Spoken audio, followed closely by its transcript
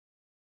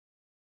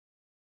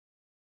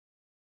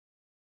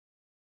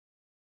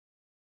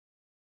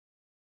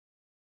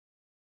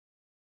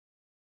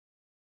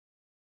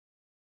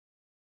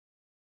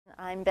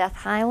I'm Beth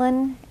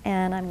Hyland,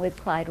 and I'm with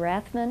Clyde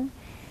Rathmann,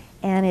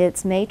 and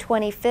it's May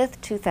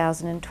 25th,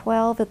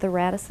 2012 at the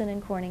Radisson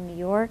in Corning, New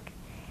York,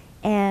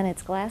 and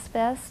it's Glass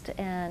Fest,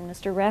 and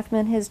Mr.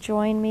 Rathmann has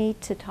joined me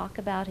to talk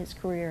about his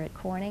career at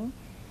Corning,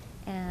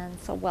 and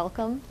so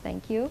welcome,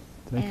 thank you.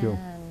 Thank you.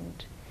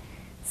 And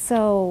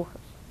so,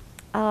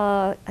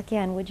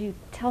 again, would you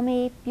tell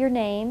me your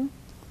name?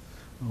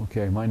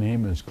 Okay, my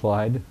name is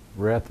Clyde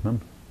Rathmann,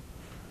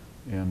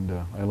 and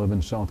I live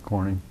in South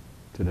Corning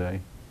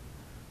today.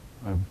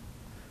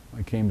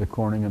 I came to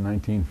Corning in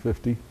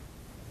 1950,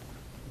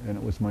 and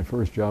it was my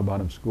first job out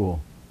of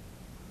school.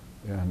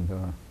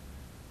 And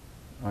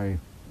I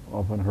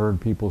often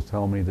heard people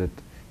tell me that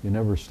you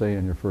never stay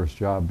in your first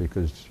job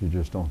because you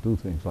just don't do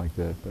things like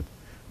that. But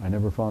I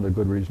never found a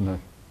good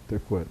reason to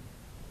quit,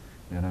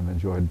 and I've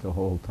enjoyed the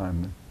whole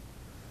time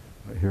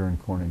here in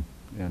Corning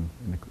and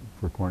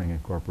for Corning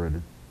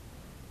Incorporated.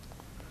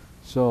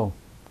 So,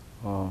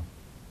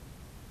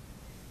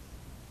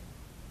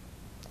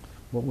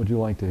 what would you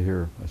like to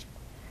hear?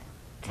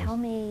 Tell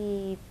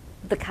me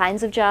the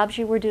kinds of jobs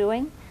you were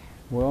doing.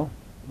 Well,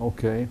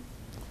 okay.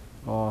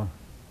 I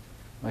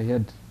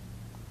had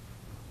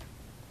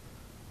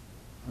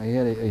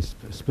a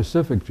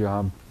specific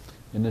job,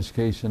 in this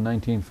case in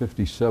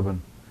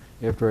 1957.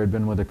 After I'd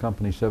been with the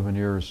company 7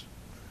 years,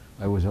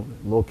 I was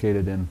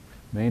located in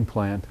main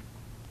plant,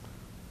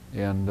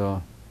 and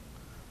an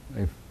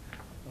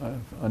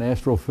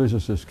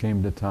astrophysicist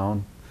came to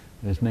town.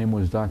 His name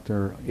was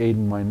Dr.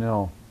 Aden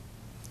Meinel.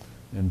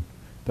 And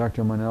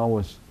Dr. Meinel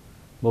was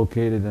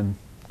located in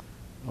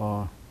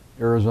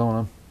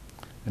Arizona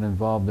and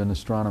involved in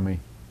astronomy.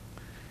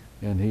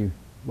 And he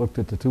looked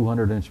at the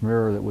 200-inch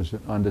mirror that was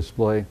on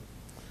display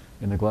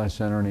in the glass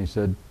center, and he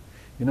said,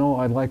 "You know,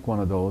 I'd like one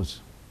of those,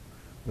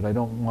 but I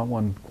don't want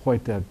one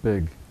quite that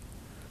big.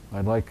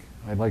 I'd like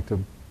to,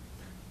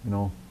 you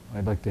know,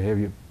 I'd like to have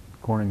you,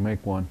 Corning,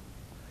 make one,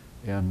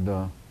 and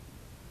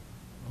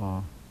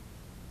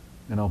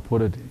I'll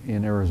put it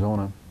in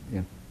Arizona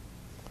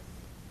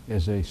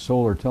as a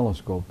solar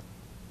telescope."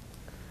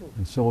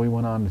 And so we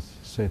went on to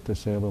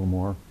say a little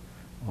more,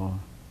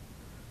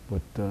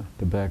 but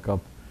to back up,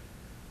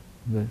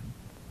 the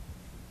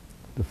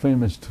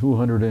famous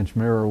 200-inch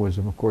mirror was,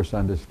 of course,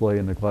 on display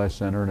in the glass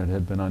center, and it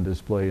had been on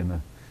display in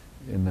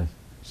the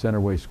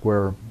Centerway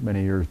Square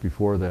many years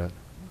before that.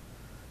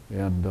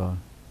 And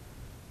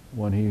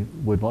when he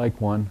would like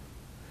one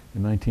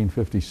in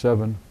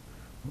 1957,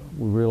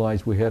 we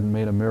realized we hadn't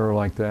made a mirror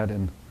like that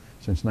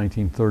since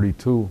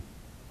 1932.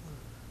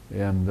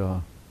 And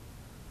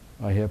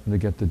I happened to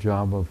get the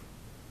job of,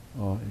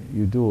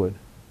 you do it.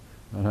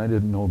 And I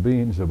didn't know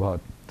beans about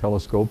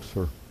telescopes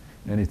or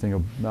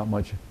anything, not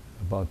much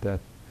about that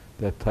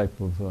type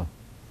of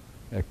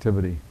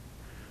activity.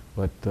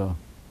 But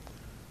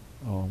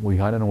we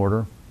had an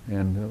order,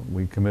 and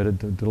we committed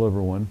to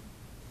deliver one.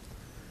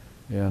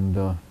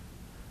 And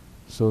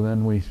so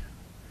then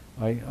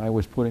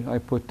I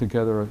put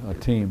together a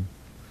team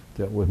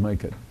that would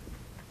make it.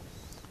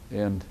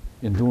 And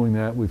in doing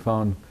that, we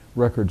found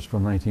records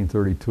from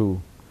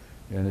 1932,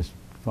 and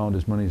found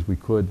as many as we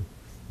could to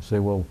say,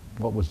 well,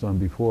 what was done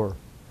before?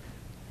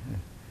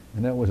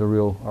 And that was a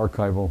real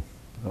archival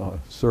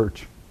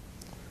search.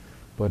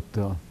 But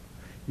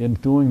in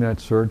doing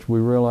that search, we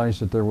realized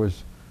that there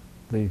was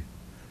the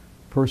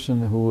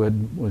person who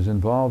was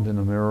involved in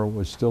the mirror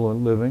was still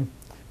living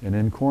and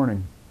in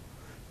Corning,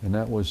 and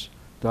that was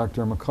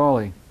Dr.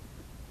 Macaulay.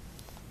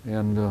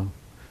 And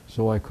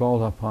so I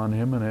called upon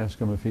him and asked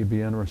him if he'd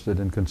be interested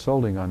in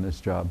consulting on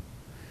this job.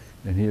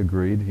 And he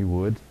agreed he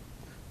would,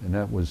 and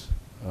that was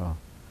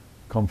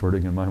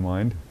comforting in my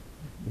mind.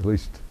 At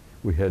least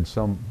we had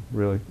some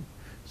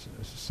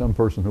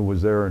person who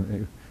was there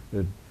and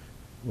did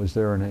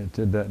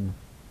that and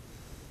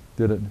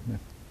did it.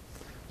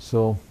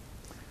 So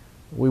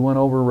we went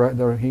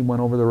over. He went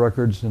over the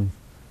records and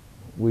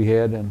we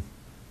had, and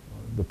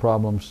the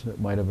problems that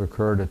might have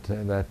occurred at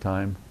that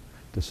time,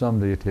 to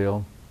some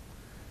detail,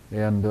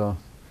 and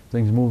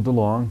things moved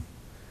along,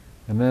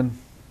 and then.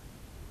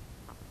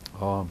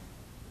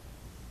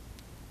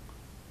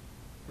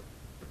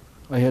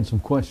 I had some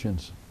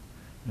questions,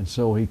 and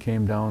so he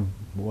came down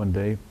one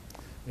day,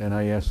 and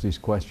I asked these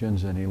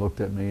questions, and he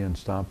looked at me and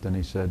stopped, and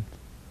he said,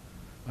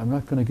 "I'm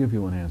not going to give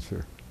you an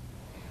answer."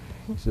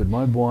 He said,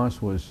 "My boss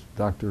was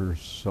Dr.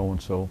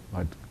 So-and-so,"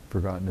 I'd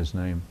forgotten his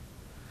name,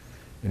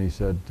 and he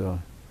said,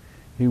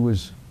 he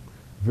was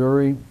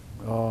very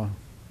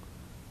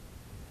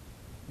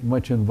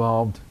much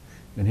involved,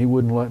 and he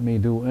wouldn't let me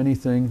do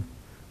anything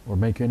or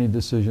make any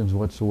decisions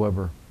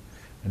whatsoever.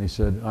 And he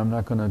said, "I'm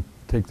not going to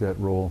take that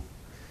role.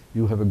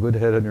 You have a good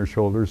head on your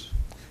shoulders,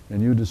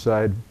 and you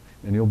decide,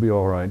 and you'll be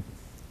all right."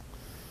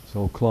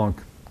 So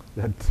clunk.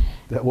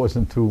 That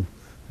wasn't too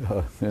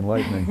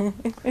enlightening,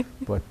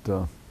 but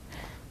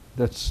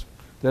that's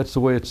the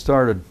way it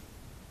started.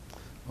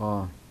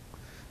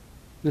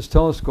 This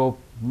telescope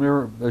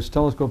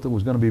that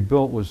was going to be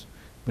built was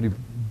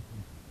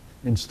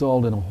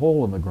installed in a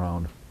hole in the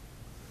ground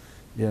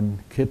in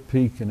Kitt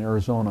Peak in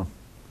Arizona,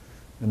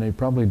 and they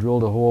probably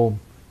drilled a hole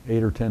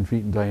 8 or 10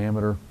 feet in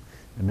diameter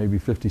and maybe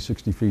 50,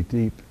 60 feet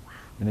deep.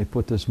 And they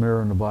put this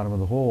mirror in the bottom of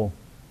the hole.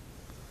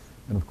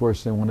 And of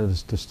course they wanted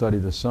us to study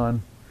the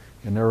sun,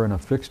 and they're in a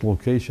fixed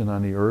location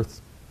on the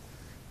earth,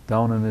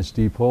 down in this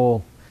deep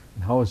hole,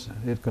 and how is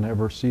it going to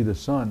ever see the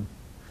sun?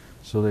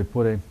 So they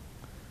put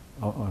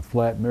a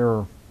flat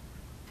mirror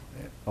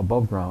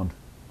above ground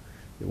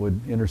that would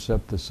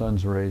intercept the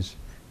sun's rays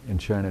and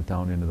shine it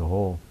down into the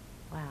hole.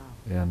 Wow.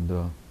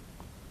 And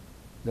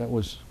that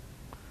was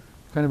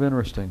kind of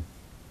interesting.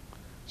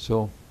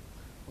 So,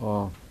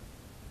 what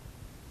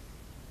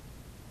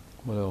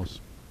else?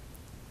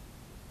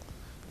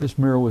 This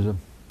mirror was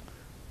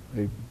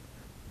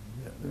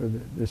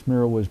this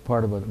mirror was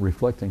part of a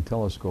reflecting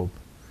telescope.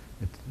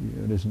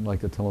 It isn't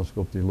like a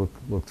telescope you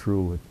look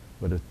through,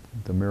 but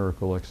the mirror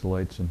collects the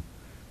lights, and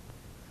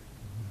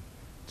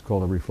it's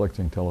called a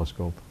reflecting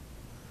telescope.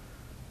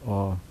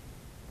 I'm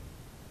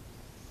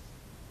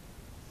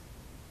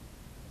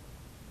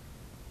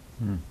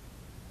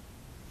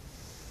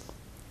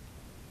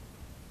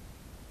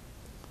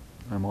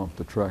off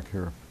the track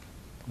here.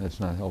 That's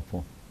not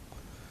helpful.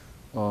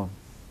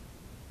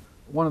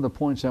 One of the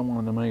points I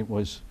wanted to make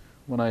was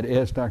when I'd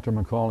asked Dr.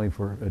 Macaulay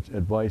for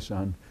advice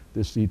on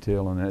this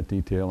detail and that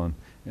detail,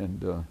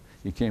 and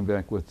he came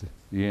back with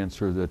the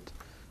answer that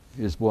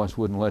his boss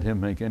wouldn't let him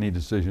make any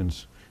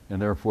decisions,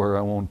 and therefore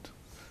I won't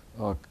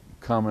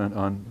comment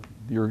on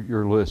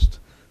your list,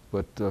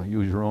 but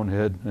use your own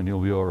head and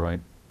you'll be all right.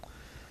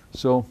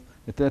 So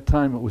at that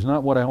time it was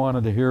not what I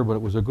wanted to hear, but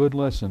it was a good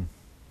lesson.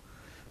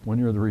 When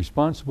you're the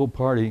responsible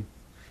party,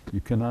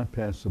 you cannot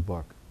pass the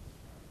buck.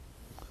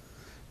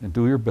 And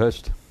do your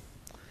best.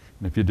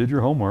 And if you did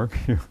your homework,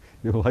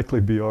 you'll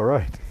likely be all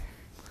right.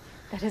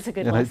 That is a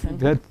good and lesson.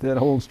 That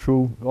holds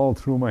true all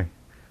through my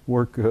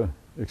work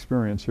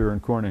experience here in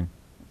Corning.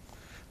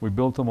 We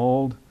built a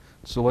mold,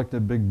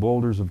 selected big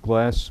boulders of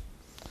glass,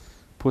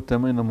 put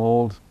them in the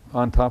mold,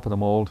 on top of the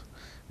mold,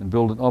 and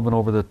built an oven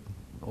over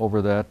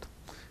that,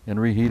 and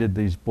reheated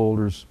these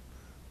boulders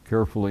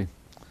carefully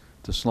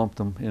to slump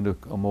them into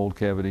a mold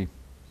cavity,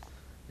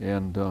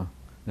 and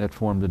that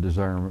formed the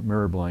desired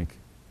mirror blank.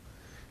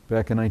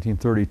 Back in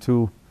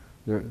 1932,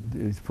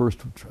 the first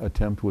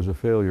attempt was a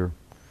failure.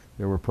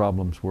 There were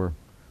problems where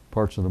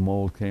parts of the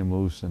mold came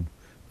loose and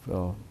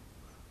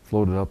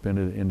floated up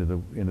into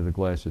the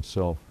glass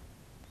itself.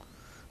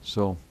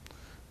 So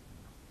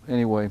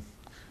anyway,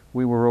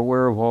 we were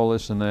aware of all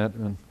this and that,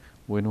 and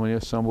when we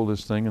assembled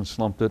this thing and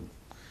slumped it,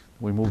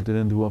 we moved it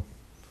into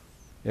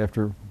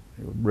after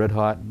red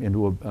hot,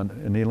 into an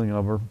annealing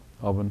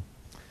oven,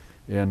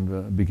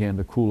 and began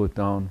to cool it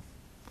down.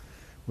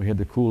 We had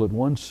to cool it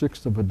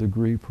 1/6 of a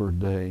degree per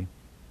day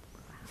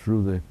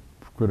through the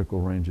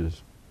critical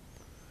ranges.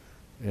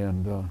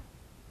 And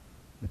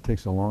it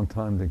takes a long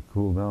time to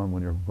cool down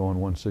when you're going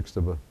 1/6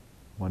 of a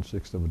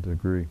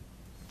degree.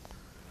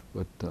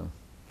 But it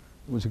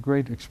was a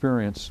great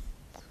experience,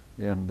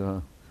 and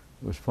it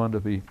was fun to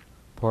be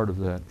part of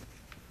that.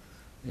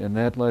 And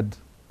that led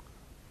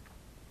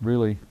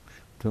really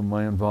to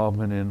my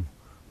involvement in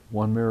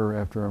one mirror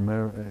after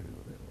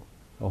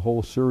a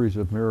whole series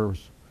of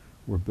mirrors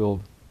were built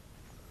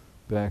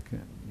back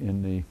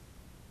in the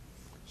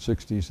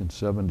 60s and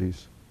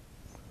 70s,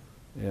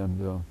 and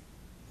it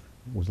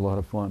was a lot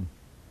of fun.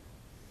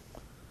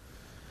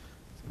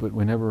 But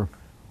I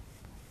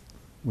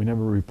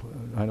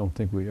don't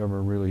think we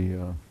ever really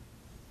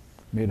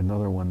made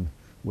another one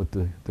with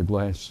the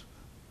glass,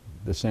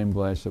 the same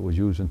glass that was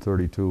used in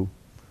 32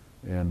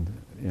 and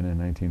in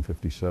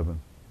 1957.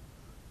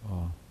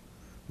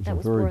 That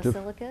was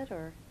borosilicate,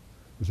 or?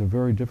 It was a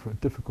very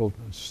difficult,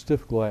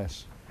 stiff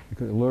glass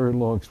because of very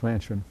low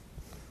expansion.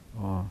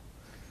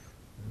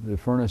 The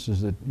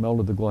furnaces that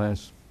melted the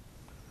glass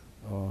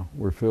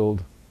were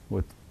filled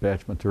with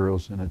batch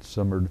materials, and it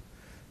simmered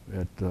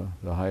at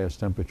the highest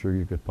temperature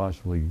you could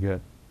possibly get.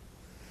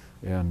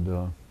 And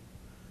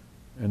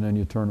then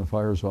you turn the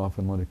fires off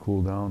and let it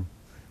cool down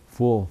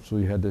full. So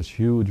you had this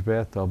huge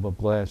bathtub of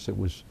glass that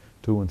was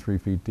 2 and 3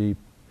 feet deep,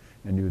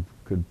 and you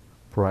could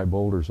pry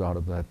boulders out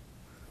of that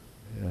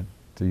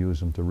to use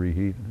them to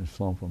reheat and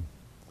slump them.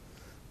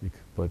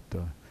 But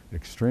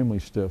extremely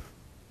stiff.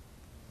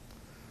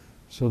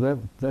 So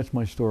that's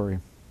my story.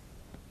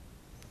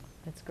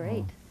 That's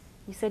great.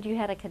 You said you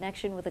had a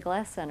connection with the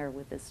Glass Center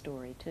with this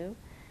story too?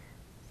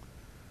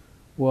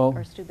 Well,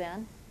 or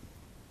Steuben?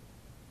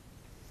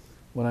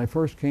 When I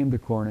first came to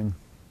Corning,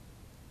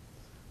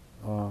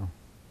 I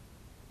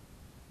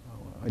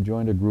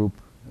joined a group,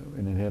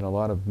 and it had a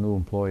lot of new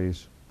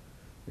employees.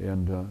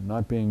 And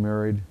not being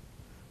married,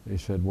 they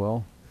said,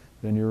 well,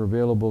 then you're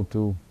available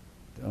to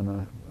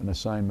an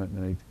assignment.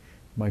 And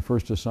my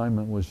first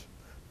assignment was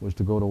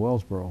to go to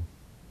Wellsboro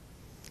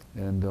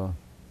and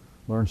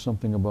learn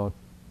something about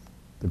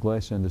the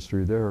glass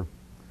industry there.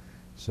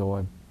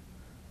 So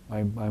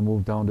I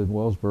moved down to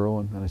Wellsboro,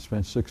 and I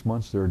spent 6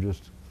 months there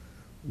just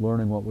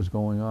learning what was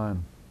going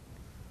on,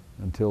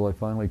 until I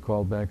finally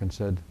called back and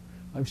said,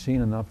 I've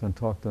seen enough and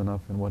talked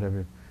enough and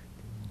whatever.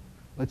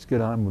 Let's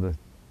get on with it.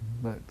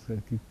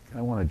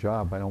 I want a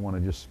job. I don't want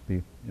to just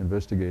be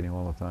investigating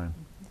all the time.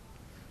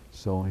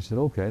 So he said,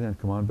 okay, then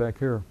come on back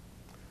here.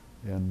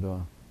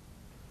 And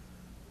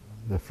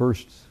the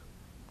first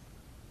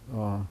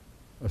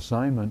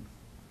assignment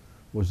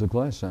was the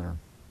glass center.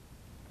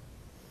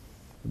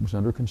 It was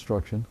under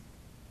construction.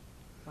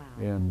 Wow.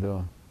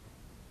 And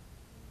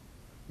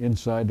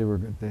inside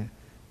the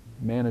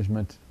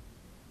management,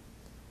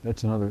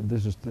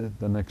 this is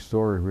the next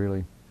story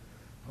really.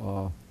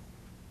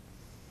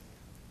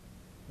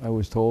 I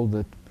was told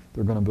that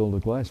they're going to build a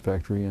glass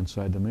factory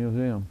inside the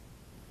museum.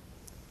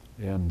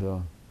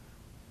 And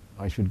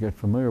I should get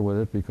familiar with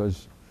it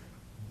because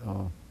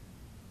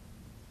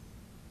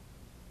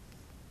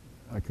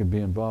I could be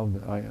involved.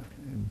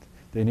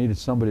 They needed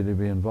somebody to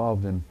be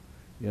involved in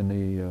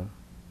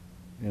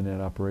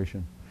that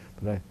operation.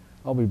 But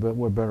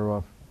we're better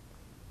off.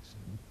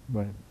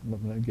 But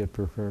get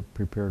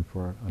prepared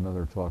for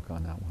another talk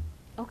on that one.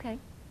 Okay.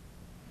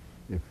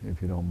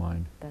 If you don't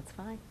mind. That's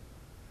fine.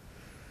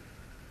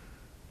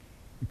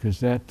 Because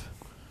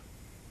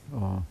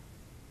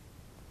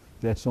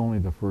that's only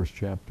the first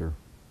chapter.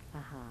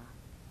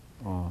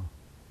 Uh-huh.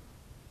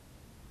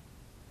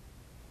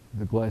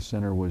 The Glass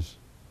Center was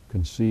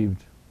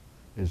conceived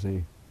as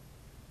a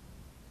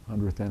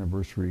 100th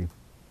anniversary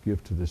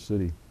gift to the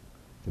city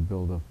to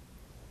build you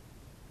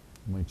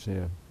might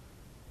say,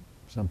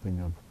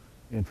 something of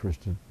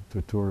interest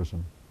to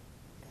tourism.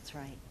 That's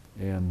right.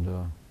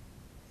 And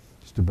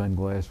Steuben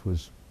glass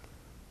was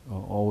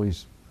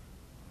always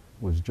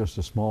just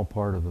a small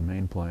part of the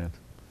main plant,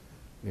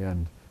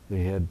 and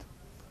they had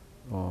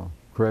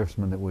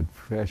craftsmen that would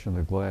fashion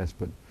the glass,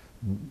 but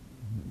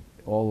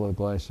all the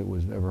glass that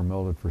was ever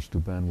melted for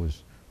Steuben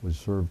was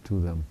served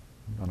to them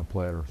on a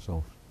platter,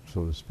 so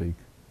to speak.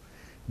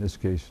 In this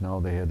case, now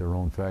they had their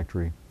own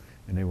factory,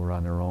 and they were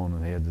on their own,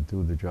 and they had to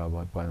do the job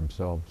by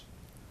themselves.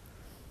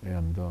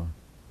 And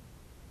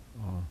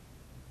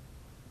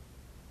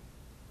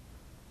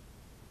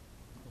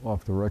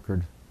off the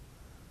record,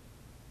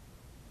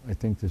 I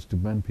think the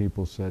Steuben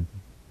people said,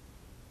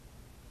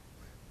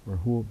 or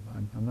who,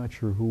 I'm not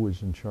sure who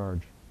was in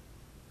charge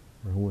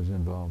or who was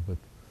involved, but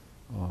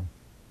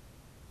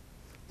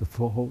the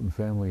Houghton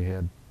family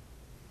had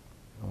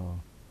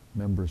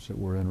members that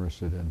were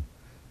interested in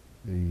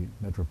the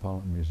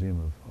Metropolitan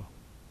Museum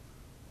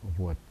of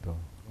what?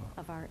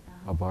 Of art.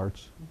 Of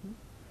arts. Mm-hmm.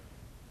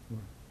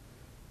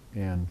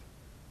 And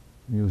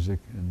music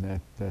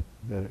and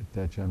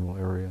that general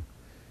area.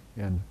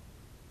 And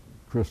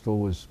crystal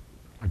was,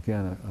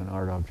 again, an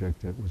art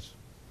object that was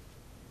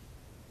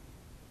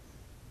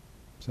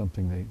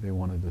something they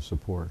wanted to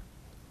support.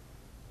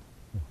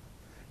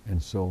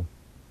 And so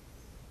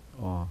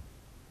I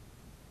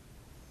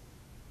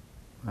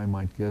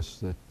might guess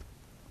that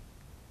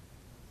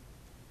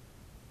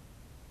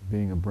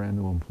being a brand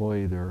new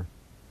employee there,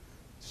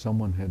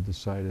 someone had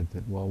decided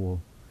that,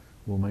 well,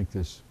 we'll make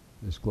this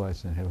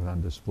glass and have it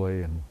on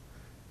display, and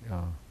it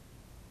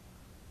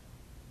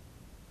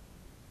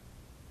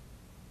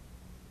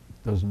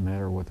doesn't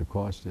matter what the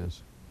cost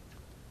is.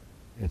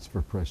 It's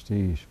for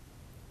prestige.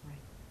 Right.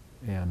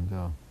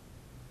 And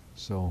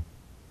so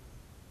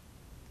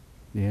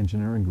the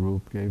engineering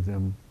group gave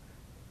them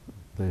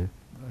a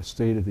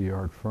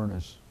state-of-the-art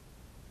furnace,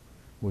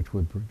 which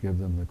would give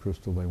them the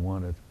crystal they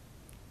wanted,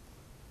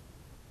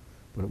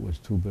 but it was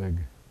too big.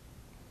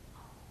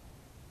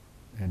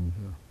 And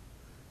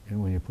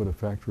when you put a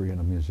factory in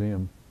a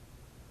museum,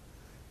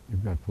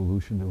 you've got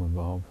pollution to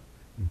involve,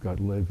 you've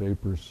got lead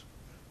vapors,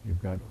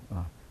 you've got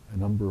a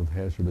number of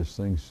hazardous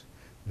things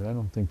that I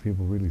don't think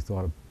people really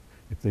thought of.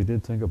 If they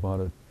did think about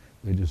it,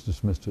 they just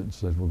dismissed it and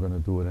said, we're going to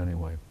do it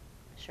anyway.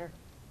 Sure.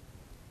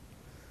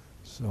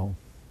 So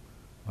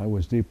I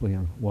was deeply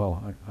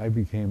I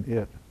became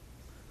it.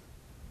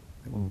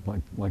 It was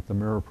like the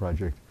Mirror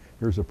Project.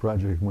 Here's a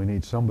project, we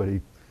need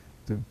somebody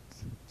to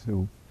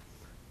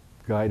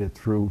guide it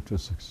through to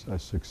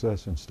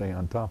success and stay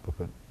on top of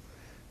it.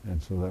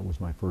 And so that was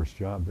my first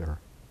job there.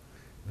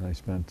 And I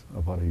spent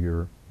about a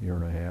year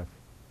and a half.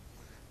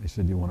 They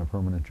said, do you want a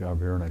permanent job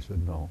here? And I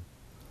said, no.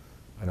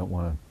 I don't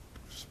want to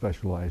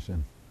specialize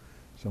in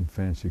some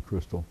fancy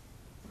crystal.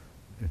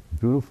 It's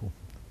beautiful,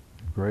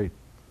 great,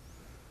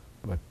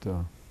 but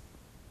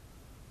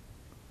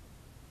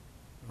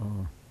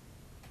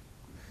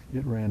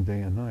it ran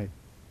day and night.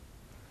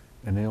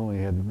 And they only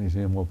had the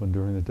museum open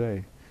during the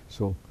day.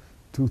 So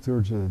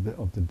 2/3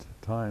 of the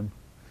time,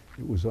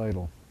 it was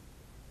idle.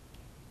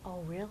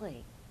 Oh,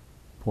 really?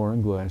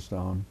 Pouring glass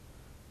down,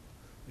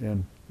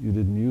 and you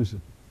didn't use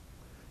it.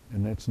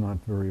 And that's not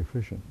very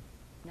efficient.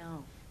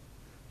 No.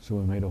 So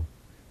we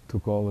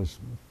took all this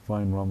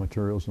fine raw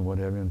materials and what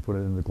have you and put it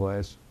in the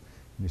glass.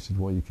 And they said,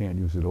 well, you can't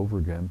use it over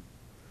again.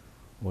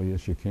 Well,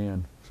 yes, you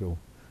can. So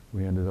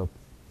we ended up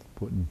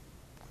putting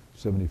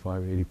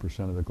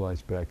 75–80% of the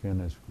glass back in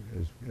as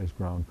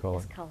ground color.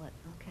 As color,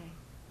 okay.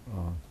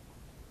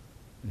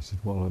 They said,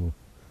 well, it'll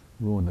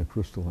ruin the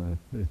crystal, and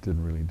it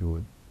didn't really do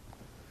it.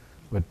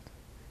 But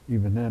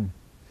even then,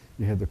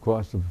 you had the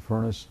cost of the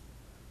furnace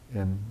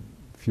and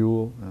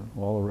fuel and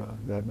all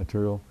of that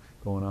material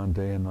going on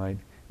day and night,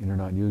 and you're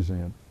not using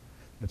it.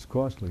 It's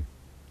costly.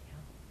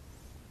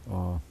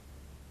 Yeah.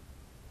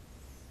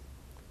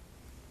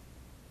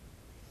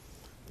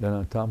 Then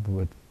on top of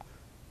it,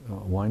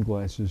 wine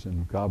glasses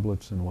and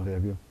goblets and what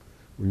have you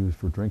were used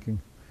for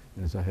drinking,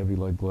 and it's a heavy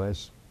lead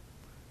glass,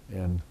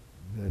 and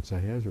it's a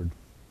hazard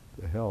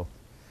to health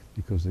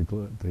because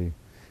the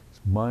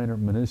minor,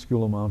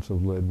 minuscule amounts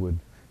of lead would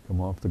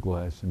come off the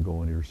glass and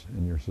go in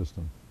your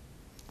system.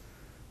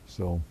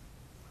 So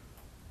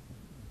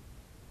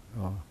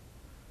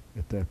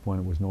at that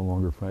point, it was no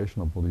longer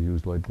fashionable to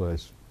use lead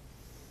glass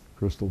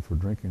crystal for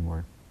drinking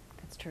wine.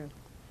 That's true.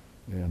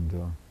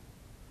 And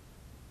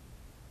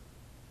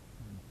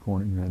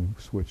Corning then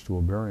switched to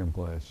a barium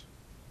glass.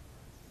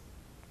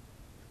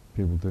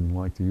 People didn't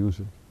like to use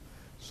it,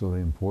 so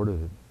they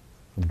imported it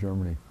from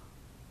Germany.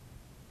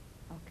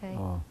 Okay.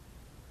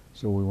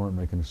 So we weren't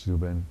making the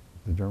Steuben,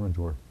 the Germans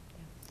were.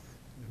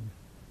 Yeah.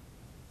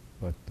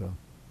 But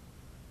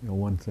you know,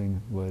 one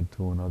thing led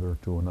to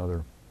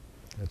another,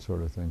 that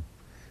sort of thing.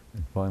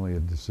 And finally a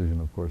decision,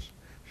 of course,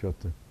 shut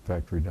the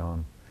factory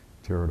down,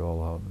 tear it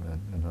all out,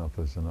 and enough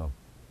is enough.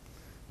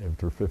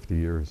 After 50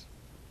 years.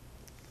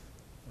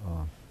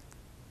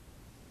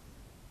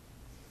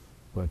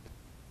 But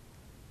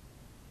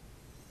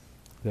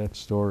that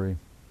story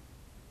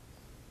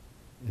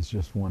is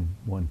just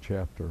one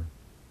chapter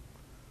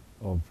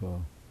of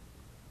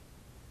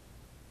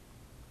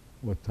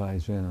what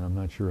ties in, and I'm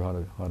not sure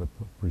how to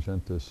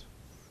present this,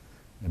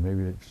 and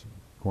maybe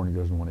Corning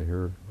doesn't want to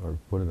hear it or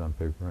put it on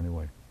paper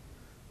anyway,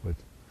 but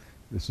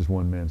this is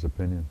one man's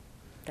opinion.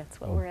 That's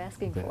what we're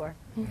asking for.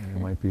 It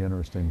might be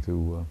interesting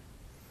to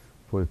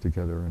put it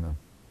together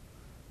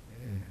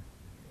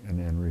in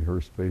an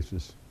rehearsed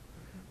basis,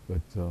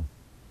 but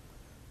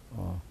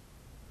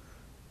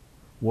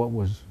what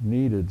was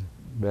needed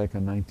back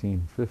in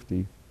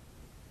 1950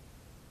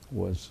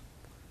 was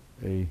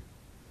a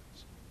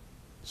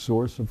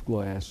source of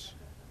glass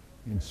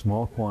in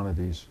small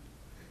quantities,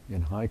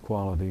 in high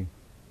quality,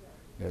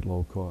 at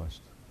low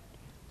cost.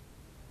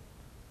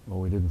 Well,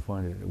 we didn't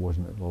find it. It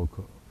wasn't at low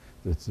cost.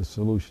 The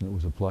solution that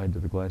was applied to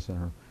the glass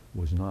center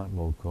was not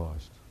low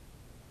cost.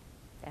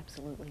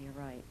 Absolutely, you're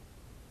right.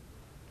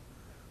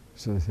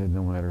 So they said,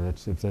 no matter,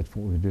 if that's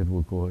what we did,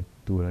 we'll go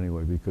do it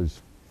anyway,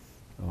 because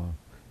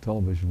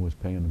television was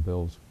paying the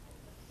bills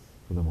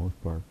for the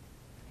most part.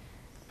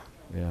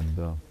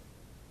 And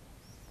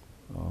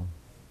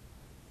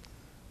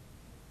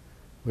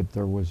but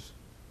there was,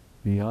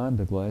 beyond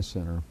the glass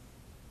center,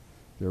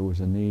 there was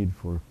a need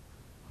for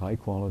high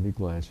quality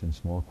glass in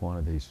small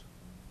quantities,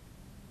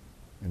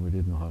 and we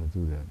didn't know how to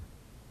do that.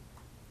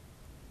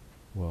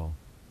 Well,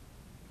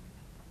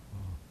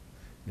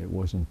 it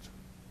wasn't,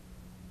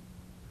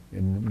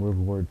 in World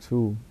War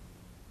II,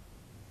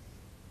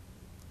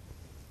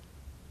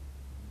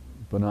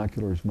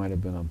 binoculars might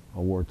have been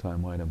a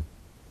wartime item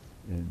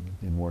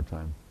in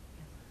wartime.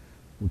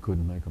 We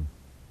couldn't make them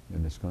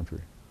in this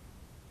country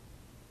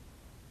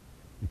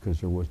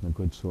because there wasn't a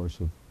good source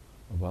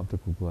of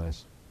optical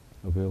glass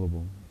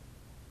available.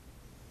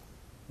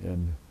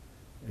 And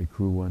a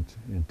crew went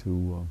into,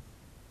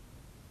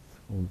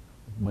 well,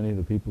 many of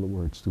the people that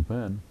were at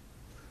Steuben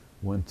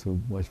went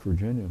to West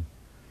Virginia,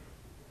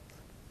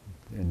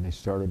 and they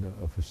started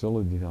a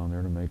facility down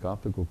there to make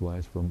optical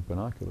glass for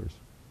binoculars,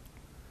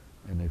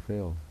 and they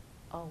failed.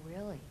 Oh,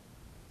 really?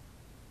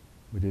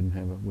 We didn't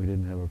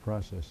have a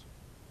process.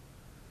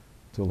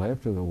 Till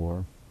after the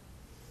war,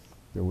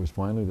 there was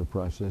finally the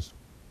process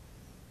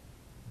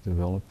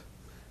developed,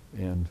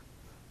 and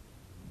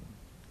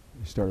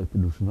we started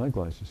producing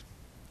eyeglasses,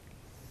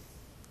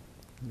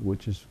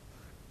 which is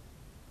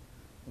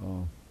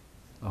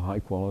a high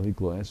quality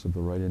glass of the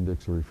right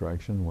index of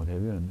refraction, what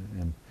have you,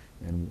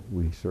 and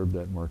we served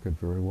that market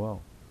very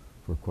well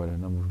for quite a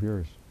number of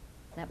years.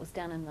 That was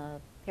down in the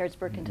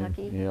Harrodsburg,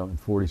 Kentucky? Yeah, in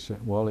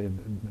 47, well,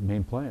 in the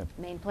main plant.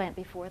 Main plant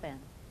before then.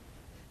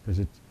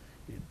 Because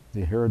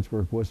the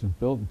Harrodsburg wasn't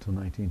built until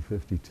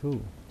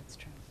 1952. That's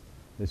true.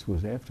 This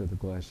was after the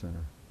glass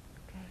center.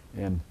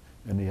 Okay. And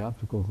the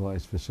optical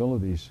glass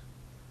facilities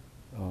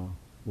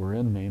were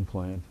in main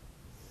plant,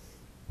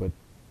 but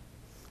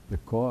the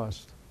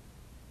cost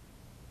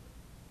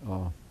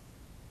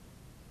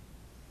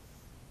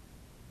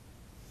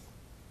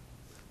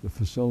the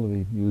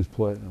facility used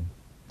platinum,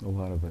 a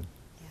lot of it.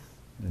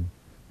 Yeah.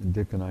 And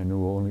Dick and I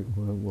knew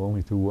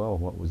only too well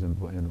what was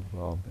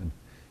involved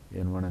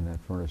in running that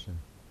furnace. And,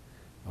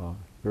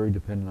 very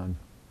dependent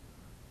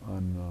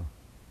on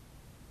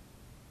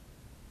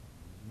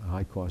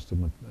high cost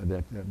of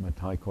that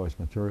high cost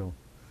material,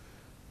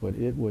 but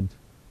it would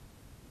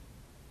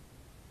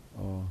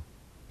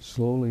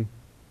slowly.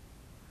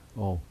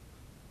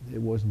 It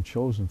wasn't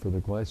chosen for the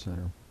glass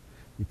center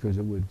because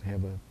it would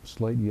have a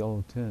slight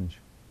yellow tinge.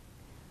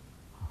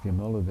 If you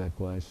melted that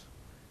glass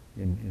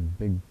in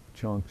big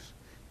chunks,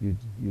 you'd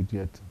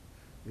get,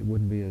 it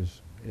wouldn't be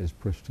as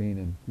pristine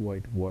and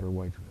white, water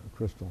white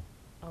crystal.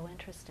 Oh,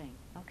 interesting.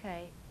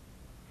 Okay.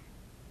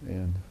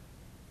 And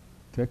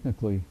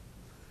technically,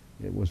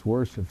 it was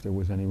worse if there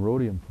was any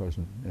rhodium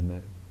present in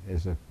that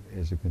as a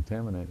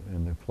contaminant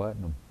in the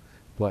platinum.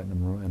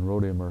 Platinum and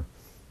rhodium are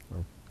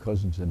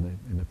cousins in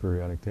the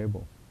periodic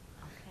table.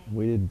 Okay.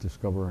 We didn't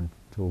discover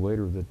until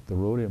later that the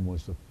rhodium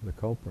was the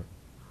culprit.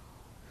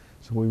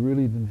 So we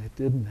really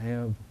didn't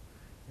have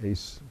a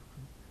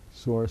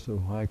source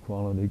of high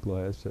quality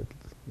glass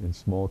in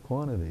small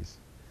quantities.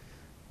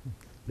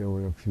 There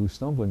were a few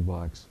stumbling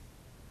blocks,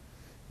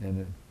 and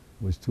it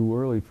was too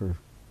early for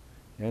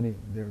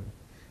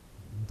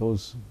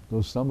those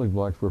stumbling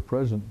blocks were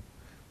present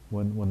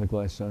when the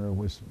glass center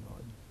was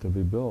to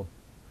be built,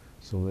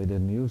 so they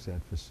didn't use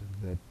that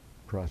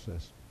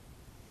process.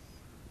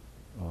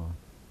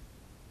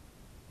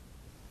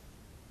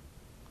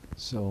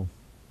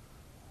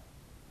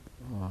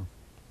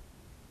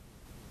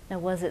 Now,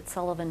 was it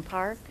Sullivan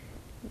Park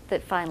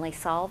that finally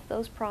solved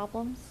those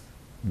problems?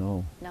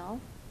 No.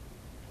 No?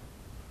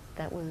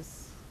 That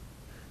was...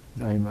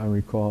 I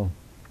recall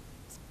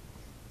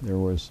there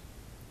was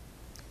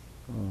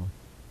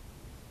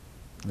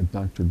a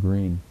Dr.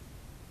 Green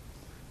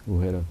who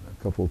had a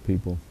couple of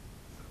people.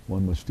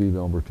 One was Steve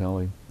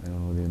Albertelli. I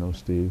don't know whether you know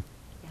Steve.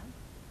 Yeah.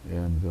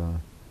 And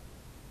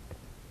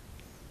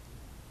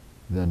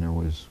then there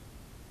was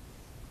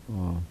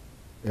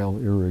Al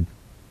Ihrig,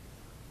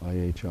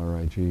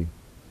 I-H-R-I-G.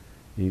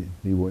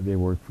 They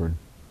worked for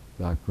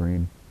Doc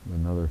Green,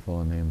 another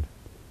fellow named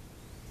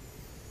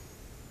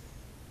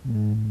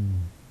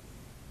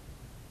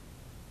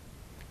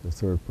the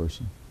third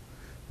person.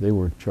 They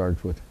were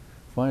charged with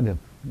find an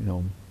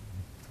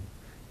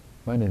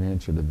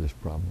answer to this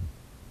problem,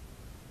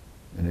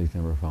 and they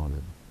never found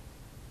it.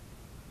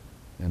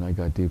 And I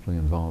got deeply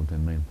involved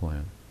in main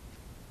plan,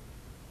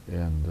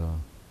 and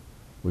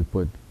we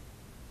put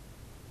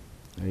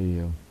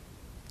an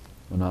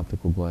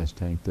optical glass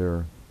tank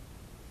there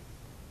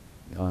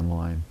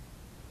online,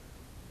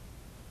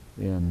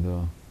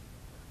 and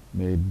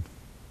made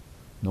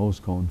nose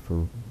cone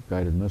for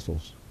guided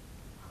missiles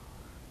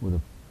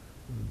with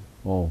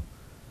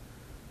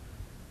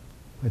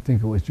I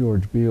think it was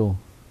George Beale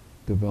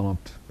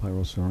developed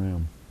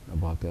pyroceram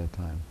about that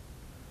time,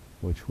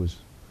 which was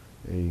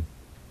a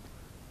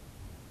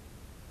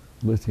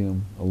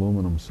lithium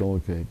aluminum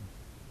silicate,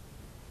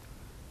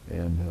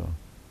 and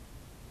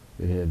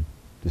it had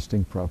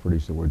distinct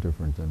properties that were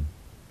different than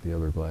the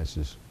other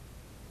glasses.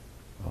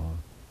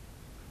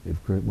 It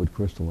would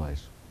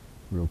crystallize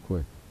real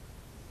quick,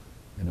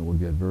 and it would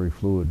get very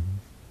fluid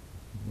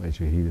as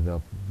you heat it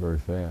up very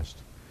fast.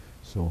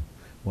 So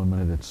 1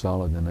 minute it's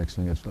solid, the next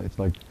thing it's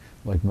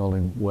like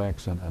melting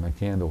wax on a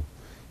candle.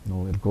 You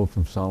know, it'll go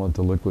from solid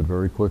to liquid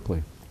very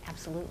quickly.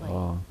 Absolutely.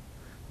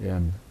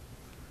 And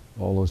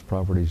all those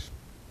properties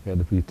had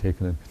to be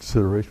taken into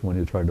consideration when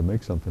you tried to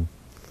make something.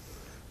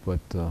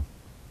 But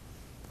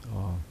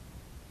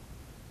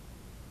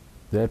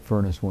that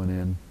furnace went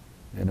in,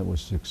 and it was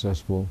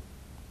successful.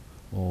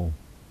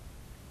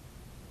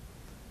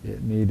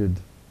 It needed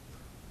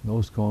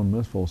nose cone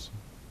missiles,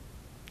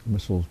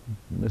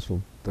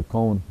 the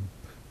cone,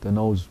 the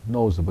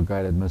nose of a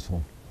guided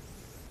missile.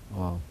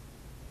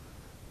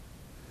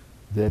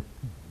 That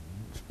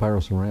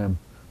pyroceram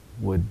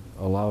would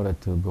allow it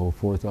to go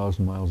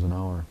 4,000 miles an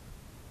hour.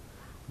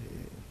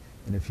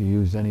 And if you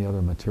used any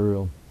other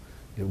material,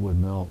 it would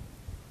melt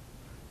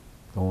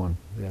going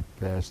that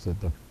fast that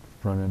the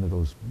front end of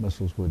those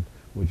missiles would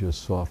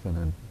just soften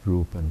and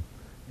droop and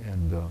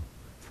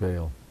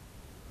fail,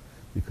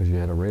 because you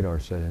had a radar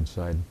set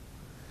inside,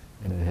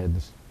 and it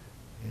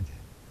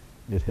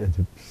had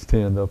to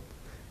stand up,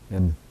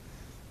 and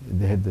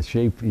it had the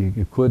shape.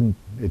 It couldn't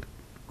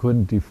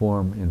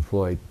deform in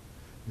flight.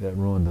 That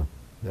ruined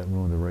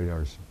the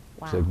radar's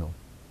signal.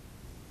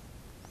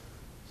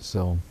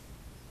 So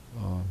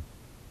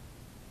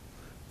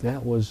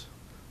that was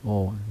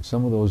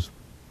some of those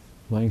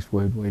blanks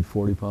weighed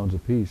 40 pounds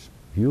apiece.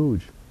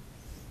 Huge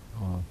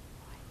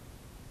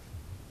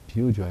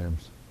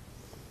items.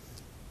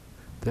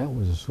 That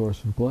was a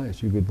source of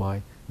glass. You could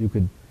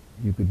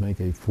make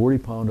a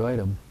 40-pound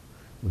item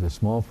with a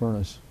small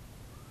furnace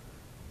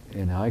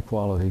and high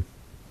quality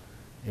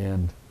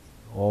and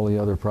all the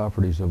other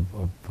properties of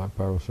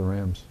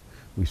pyrocerams.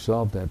 We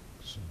solved the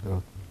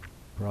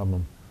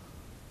problem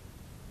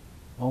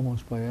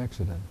almost by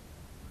accident,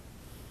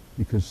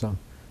 because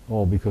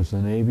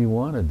the Navy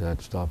wanted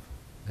that stuff,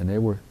 and they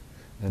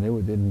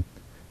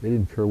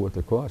didn't care what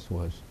the cost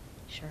was.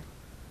 Sure.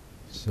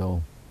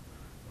 So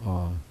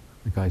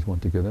the guys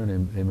went together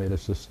and they made a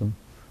system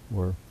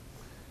where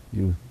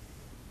you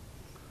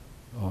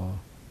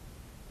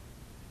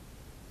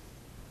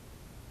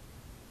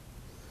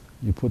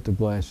put the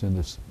glass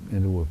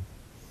into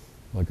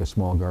like a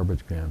small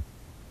garbage can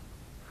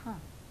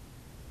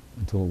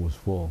until it was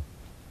full.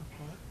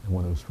 Okay. And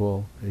when it was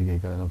full, you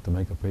got enough to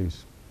make a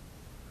piece.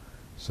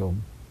 So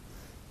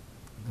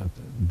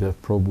the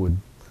probe would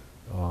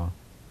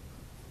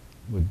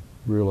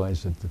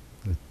realize that the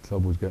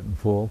tub was getting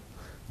full.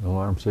 An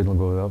alarm signal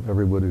goes up,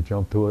 everybody would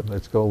jump to it,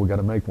 let's go, we got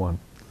to make one.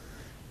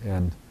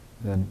 And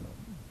then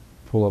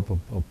pull up a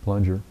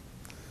plunger,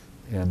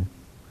 and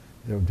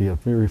there would be a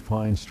very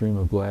fine stream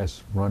of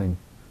glass running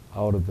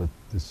out of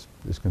this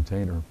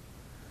container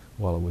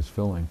while it was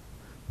filling.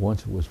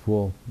 Once it was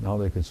full, now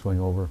they could swing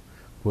over,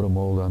 put a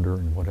mold under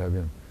and what have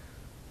you,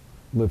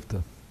 lift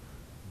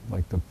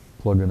like the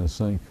plug in a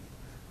sink,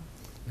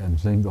 and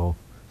zingo,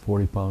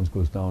 40 pounds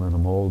goes down in a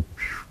mold,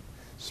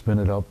 spin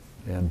it up,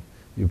 and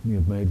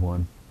you've made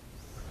one.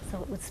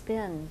 So it would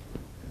spin.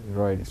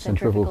 Right,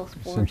 Centrifugal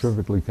force.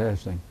 centrifugally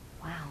casting.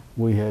 Wow.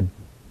 We had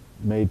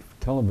made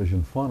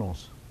television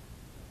funnels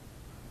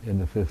in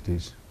the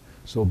 50s.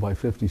 So by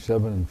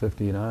 57 and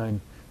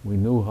 59, we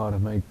knew how to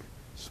make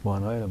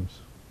spun items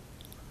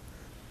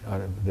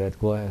out of that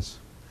glass.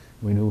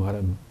 We knew how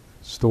to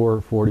store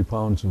 40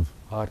 pounds of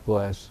hot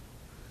glass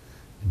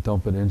and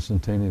dump it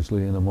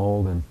instantaneously in a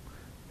mold, and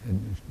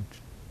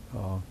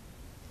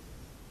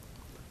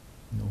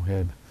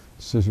had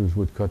scissors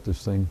would cut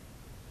this thing,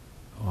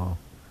 and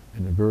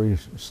they're very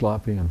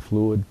sloppy and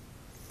fluid,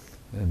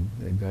 and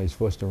the guys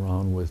fussed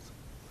around with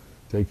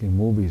taking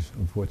movies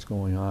of what's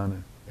going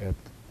on at,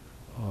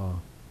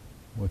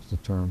 what's the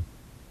term?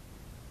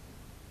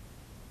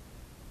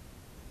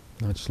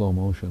 Not slow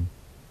motion.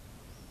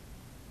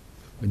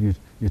 But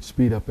you'd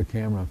speed up a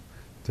camera,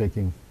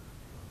 taking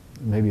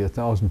maybe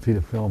 1,000 feet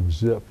of film,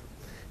 zip,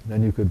 and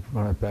then you could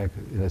run it back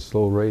at a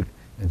slow rate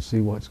and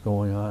see what's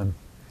going on.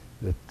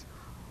 That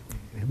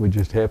it would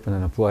just happen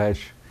in a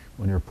flash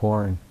when you're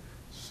pouring,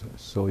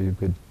 so you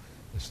could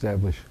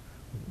establish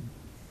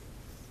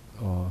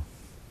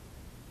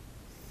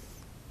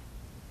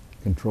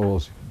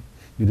controls.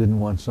 You didn't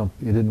want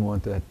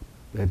that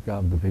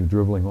gob to be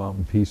dribbling out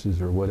in pieces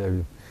or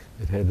whatever.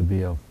 It had to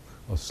be a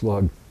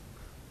slug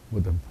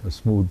with a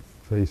smooth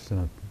face and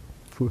a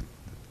foot.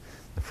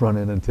 The front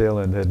end and tail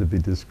end had to be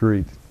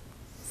discrete.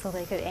 So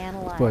they could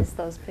analyze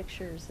those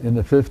pictures. In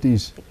the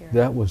 50s,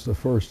 that was the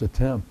first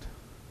attempt,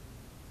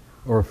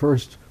 or a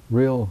first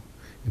real,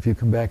 if you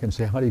come back and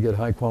say, how do you get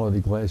high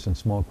quality glass in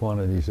small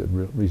quantities at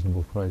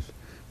reasonable price?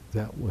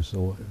 That was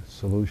the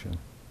solution.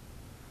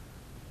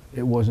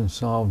 It wasn't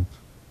solved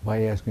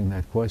by asking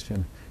that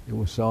question. It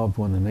was solved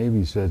when the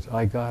Navy says,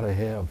 I gotta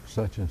have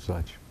such and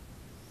such.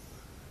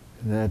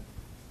 And that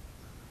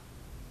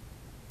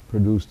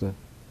produced the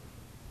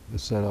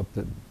setup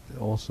that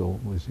also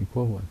was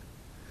equivalent.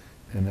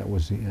 And that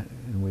was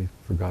and we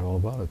forgot all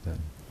about it then.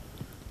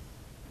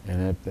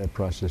 And that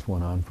process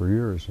went on for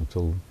years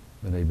until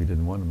the Navy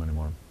didn't want them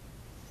anymore.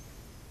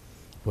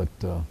 But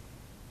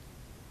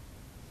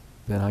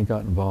then I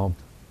got involved.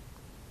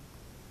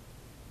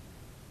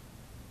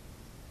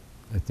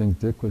 I think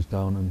Dick was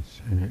down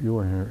in you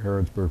were in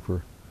Harrodsburg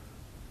for,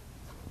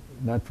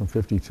 not from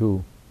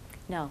 52.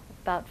 No,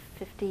 about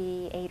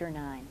 58 or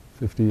 9.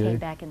 58? Came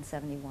back in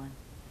 71.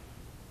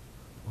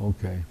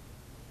 Okay.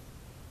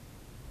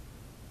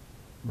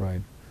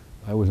 Right.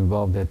 I was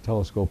involved at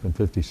Telescope in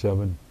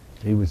 57.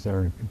 He was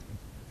there in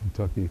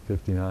Kentucky,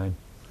 59.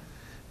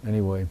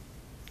 Anyway,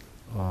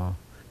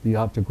 the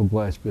optical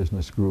glass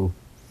business grew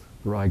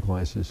for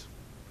eyeglasses.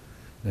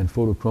 And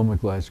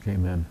photochromic glass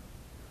came in.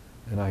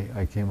 And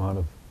I came out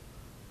of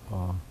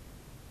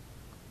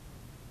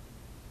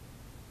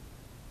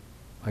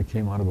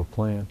a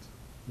plant,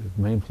 the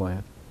main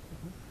plant,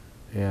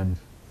 and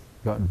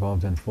got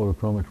involved in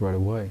photochromic right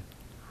away.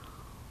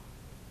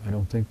 I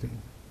don't think the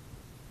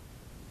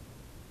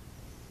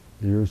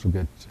years will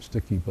get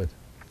sticky, but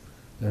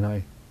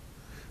then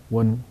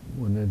when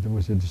there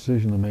was a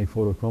decision to make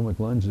photochromic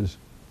lenses,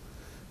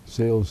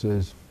 sales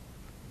says,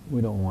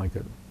 we don't like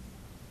it,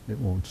 it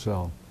won't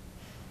sell.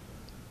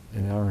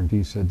 And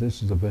R&D said,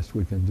 this is the best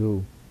we can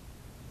do.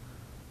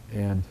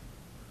 And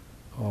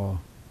the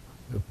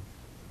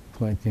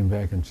plant came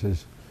back and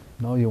says,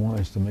 now you want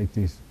us to make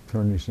these,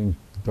 turn these things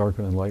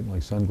darken and lighten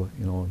like sunglasses,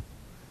 you know,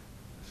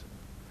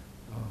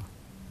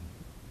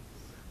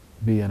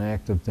 be an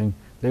active thing.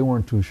 They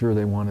weren't too sure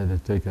they wanted to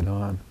take it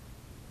on.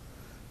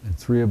 And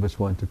 3 of us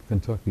went to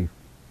Kentucky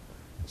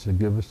and said,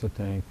 give us the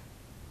tank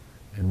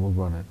and we'll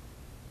run it.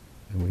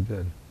 And we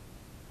did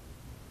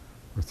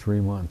for 3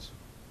 months.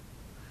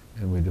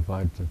 And we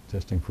divided the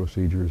testing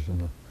procedures and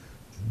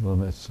the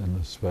limits and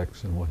the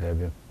specs and what have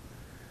you.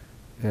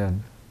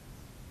 And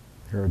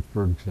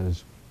Harrodsburg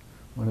says,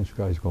 why don't you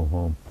guys go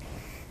home?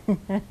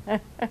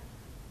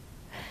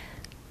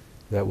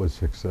 That was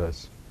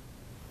success.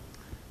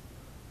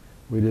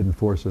 We didn't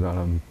force it on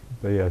them,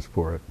 they asked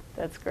for it.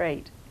 That's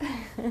great.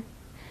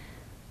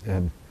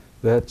 And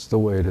that's the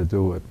way to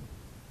do it,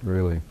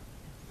 really.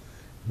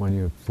 When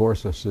you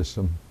force a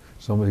system,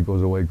 somebody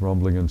goes away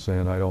grumbling and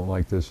saying, I don't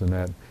like this and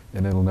that,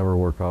 and it'll never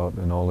work out,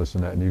 and all this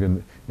and that,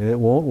 and it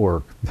won't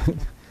work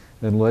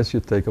unless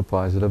you take a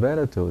positive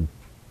attitude.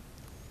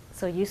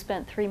 So you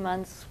spent 3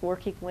 months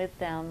working with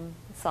them,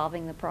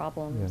 solving the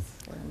problems.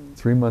 Yeah.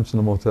 3 months in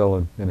a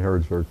motel in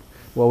Harrodsburg.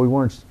 Well, we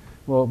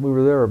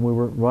were there, we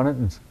were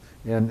running,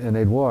 and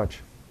they'd watch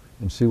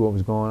and see what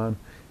was going on,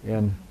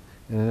 and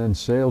then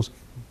sales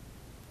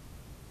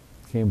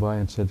came by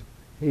and said,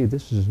 hey,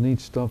 this is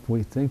neat stuff.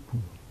 We think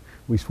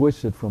we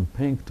switched it from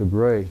pink to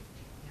gray.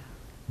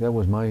 That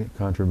was my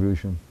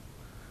contribution.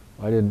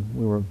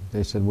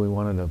 They said we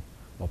wanted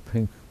a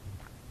pink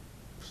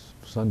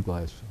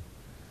sunglass.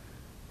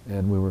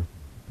 And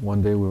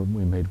one day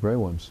we made gray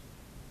ones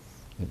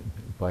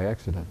by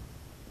accident.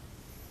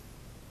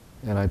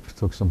 And I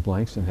took some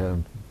blanks and had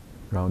them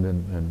ground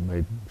in and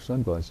made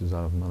sunglasses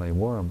out of them, and I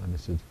wore them. And I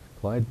said,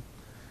 Clyde,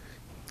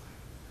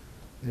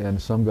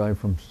 And some guy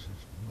from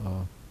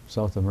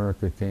South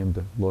America came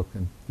to look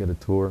and get a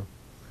tour,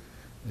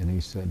 and he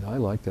said, "I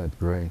like that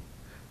gray.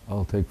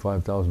 I'll take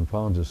 5,000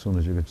 pounds as soon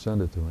as you could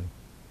send it to me."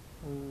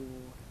 Ooh.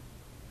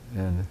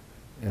 And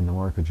the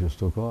market just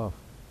took off.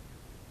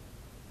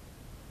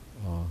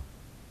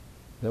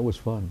 That was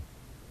fun.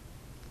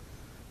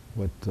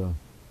 But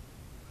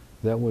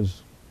that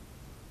was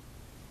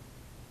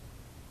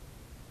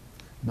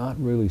not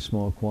really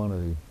small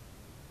quantity.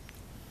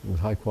 It was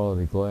high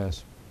quality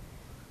glass,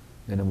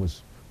 and it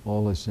was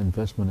all this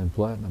investment in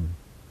platinum.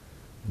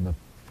 And of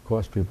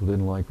course people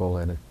didn't like all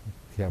that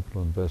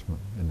capital investment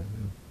in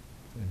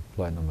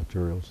platinum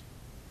materials.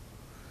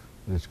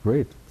 But it's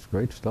great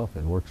stuff,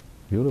 it works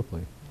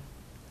beautifully.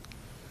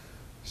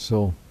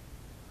 So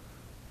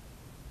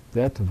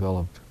that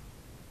developed,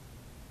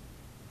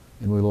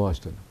 and we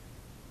lost it.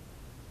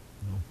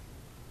 You know,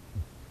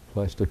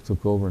 plastic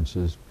took over and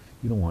says,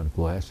 "You don't want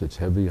glass, it's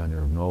heavy on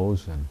your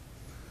nose, and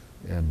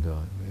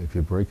if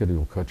you break it,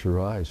 it'll cut your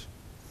eyes."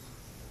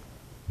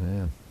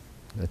 Man,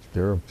 that's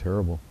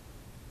terrible.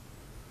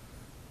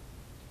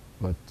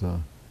 But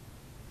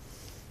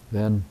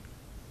then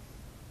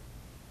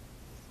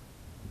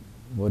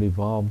what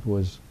evolved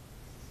was,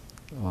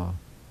 I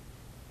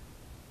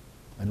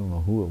don't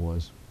know who it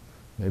was,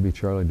 maybe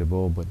Charlie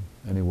DeVoe, but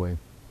anyway,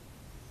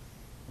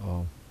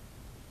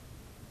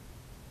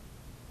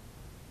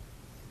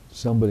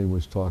 somebody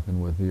was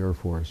talking with the Air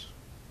Force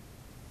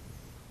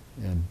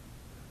and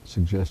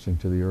suggesting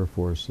to the Air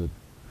Force that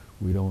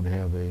we don't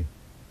have there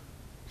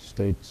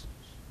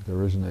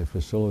isn't a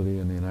facility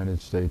in the United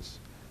States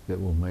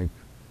that will make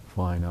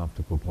fine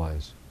optical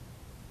glass.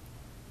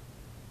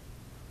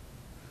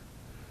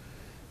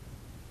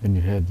 And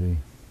you had the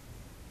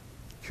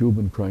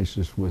Cuban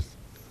crisis with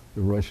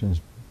the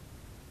Russians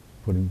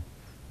putting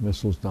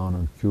missiles down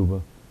on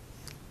Cuba,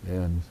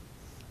 and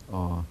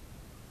the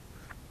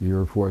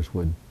Air Force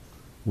would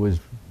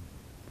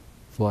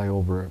fly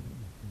over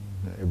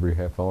every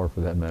half hour,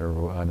 for that matter,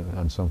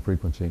 on some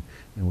frequency,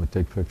 and would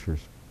take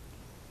pictures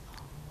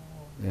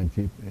and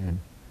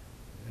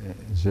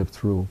zip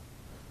through,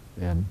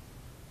 and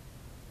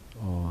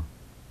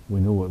we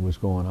knew what was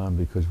going on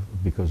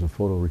because of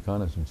photo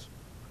reconnaissance.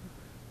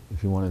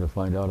 If you wanted to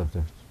find out if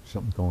there's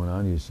something going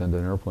on, you send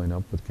an airplane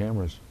up with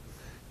cameras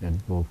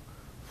and go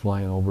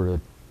flying over at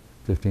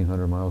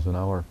 1,500 miles an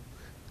hour,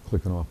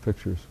 clicking off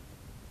pictures.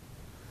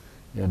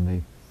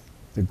 And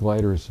the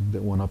gliders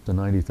that went up to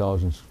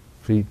 90,000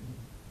 feet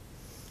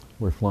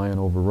were flying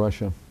over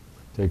Russia,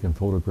 taking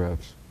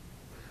photographs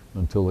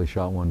until they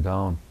shot one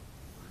down.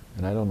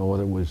 And I don't know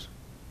whether it was,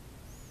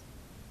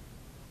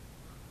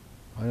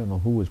 I don't know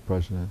who was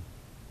president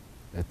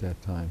at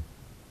that time.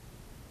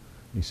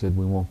 He said,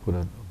 "We won't put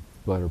a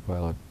glider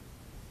pilot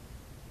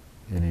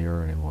in the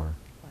air anymore."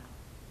 Wow.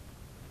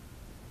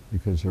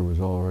 Because there was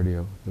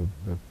already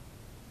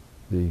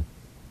the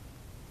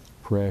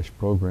crash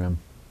program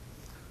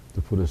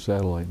to put a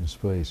satellite in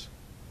space.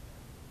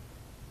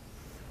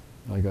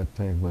 I got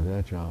tagged with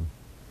that job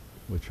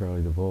with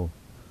Charlie DeVoe.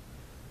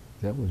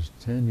 That was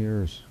 10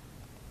 years.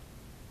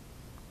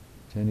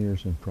 10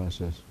 years in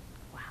process.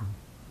 Wow.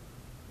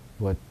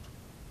 But,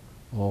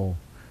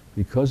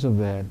 because of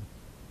that,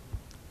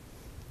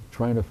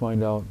 trying to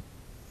find out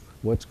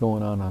what's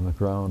going on the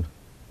ground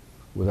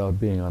without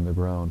being on the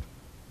ground,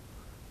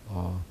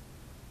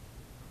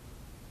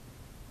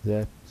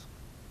 that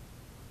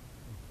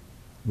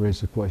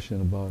raised the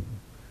question about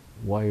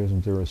why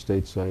isn't there a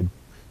stateside.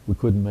 We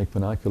couldn't make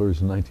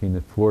binoculars in the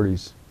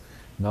 1940s.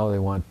 Now they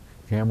want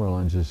camera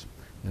lenses,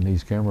 and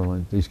these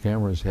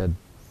cameras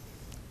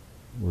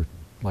were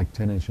like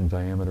 10-inch in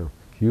diameter,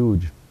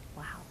 huge.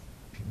 Wow.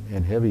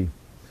 And heavy,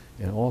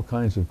 and all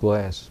kinds of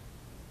glass.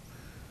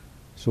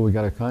 So we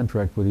got a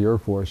contract with the Air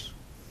Force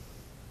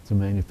to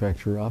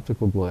manufacture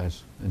optical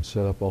glass and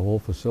set up a whole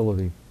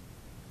facility.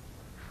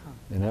 Huh.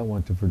 And that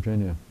went to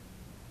Virginia.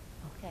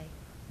 Okay.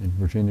 And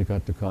Virginia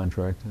got the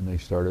contract, and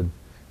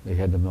they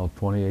had to melt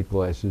 28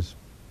 glasses.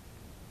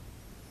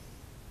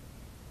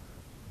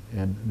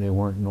 And they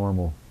weren't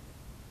normal.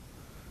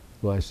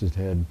 Glasses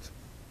had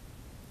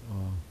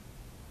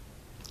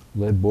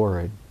lead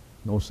borate,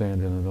 no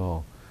sand in it at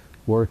all,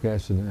 boric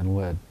acid and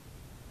lead.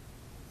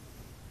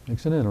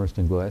 Makes an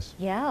interesting glass.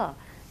 Yeah.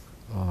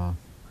 A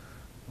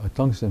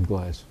tungsten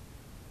glass,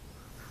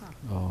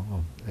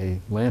 a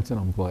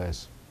lanthanum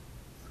glass,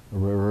 a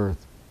rare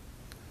earth,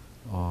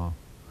 a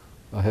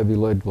heavy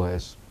lead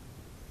glass,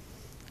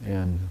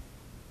 and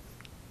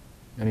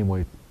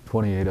anyway,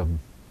 28 of them.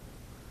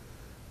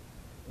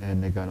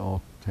 And they got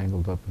all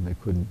tangled up, and they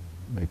couldn't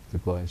make the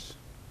glass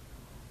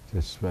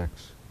to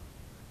specs,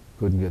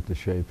 couldn't get the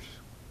shapes.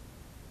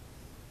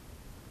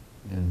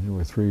 And they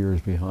were 3 years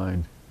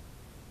behind.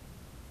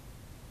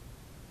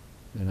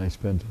 And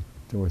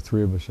there were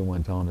 3 of us that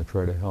went down to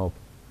try to help,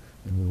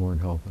 and we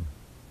weren't helping.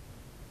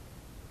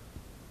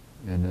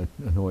 And it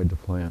annoyed the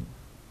plant.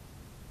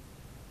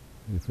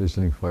 The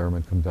visiting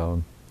firemen come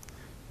down.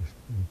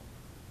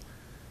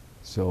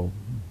 So,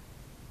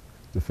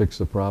 to fix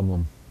the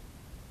problem,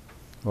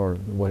 or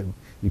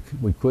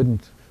we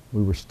couldn't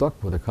we were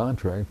stuck with a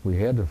contract. We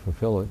had to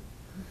fulfill it.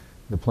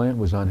 The plant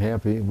was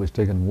unhappy. It was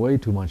taking way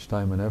too much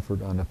time and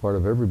effort on the part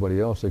of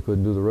everybody else. They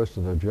couldn't do the rest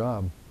of their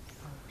job.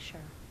 Oh, sure.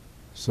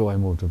 So I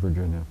moved to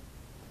Virginia.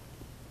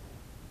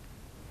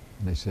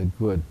 And they said,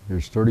 good,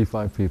 there's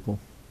 35 people.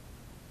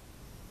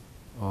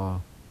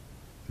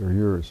 They're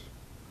yours.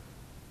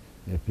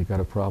 If you got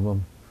a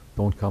problem,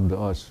 don't come to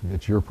us.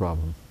 It's your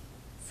problem.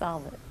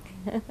 Solve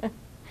it.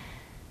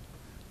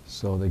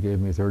 So they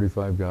gave me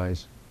 35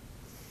 guys,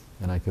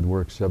 and I could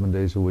work 7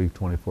 days a week,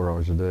 24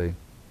 hours a day.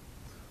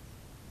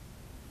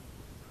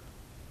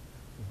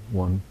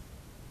 You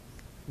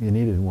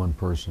needed one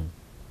person.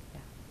 Yeah.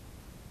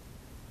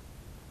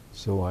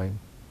 So I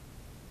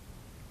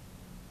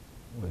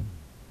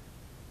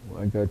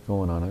got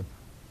going on it,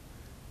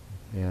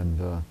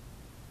 and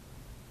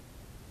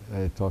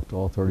I talked to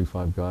all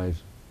 35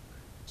 guys,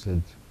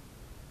 said,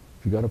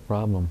 if you got a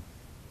problem,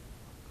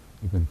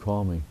 you can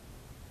call me.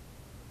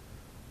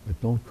 But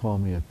don't call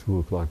me at 2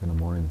 o'clock in the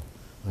morning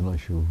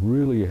unless you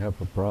really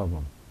have a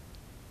problem.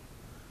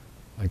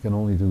 I can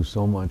only do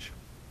so much,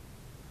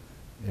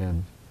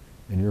 and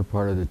you're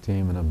part of the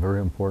team, and a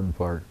very important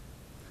part.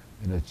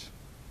 And it's,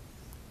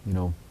 you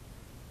know,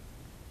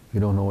 if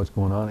you don't know what's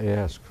going on,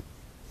 ask.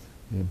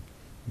 You're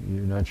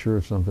not sure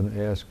of something,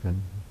 ask,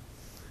 and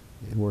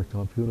it worked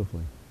out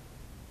beautifully.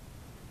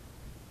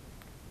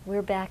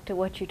 We're back to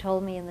what you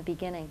told me in the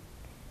beginning,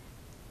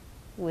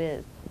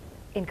 with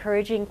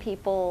encouraging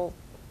people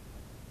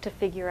to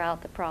figure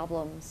out the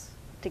problems,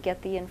 to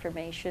get the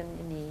information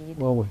you need.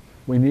 Well,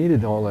 we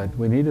needed all that.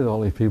 We needed all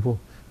these people,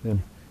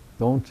 and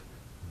don't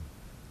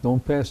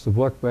pass the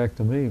buck back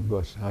to me,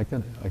 because I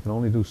can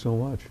only do so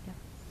much.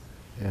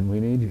 Yeah. And we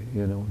need,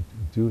 you know,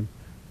 do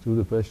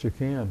the best you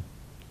can.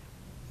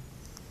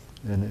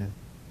 And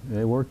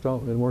it worked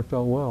out. It worked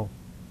out well.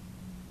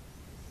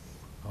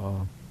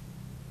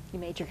 You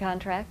made your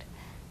contract?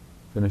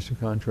 Finished the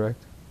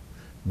contract,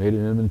 made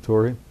an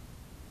inventory,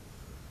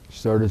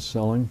 started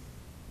selling.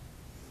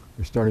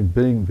 We started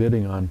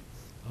bidding on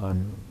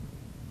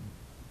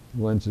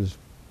lenses,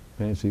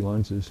 fancy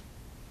lenses,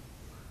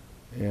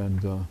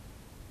 and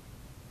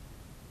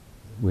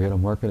we had a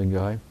marketing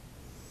guy,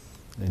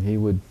 and he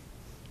would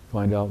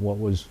find out what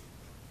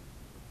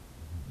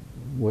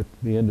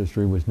the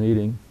industry was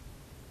needing,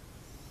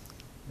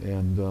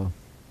 and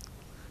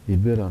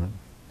he'd bid on it.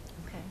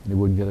 Okay.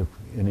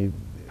 And he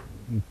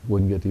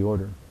wouldn't get the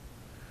order.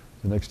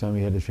 The next time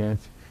he had a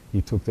chance,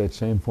 he took that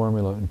same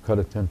formula and cut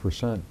it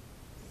 10%.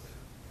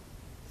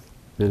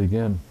 Bid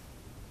again.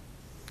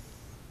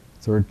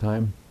 Third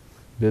time,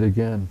 bid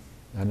again.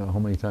 I don't know how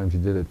many times he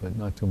did it, but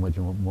not too much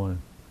in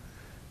one.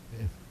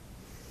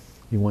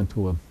 He went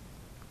to a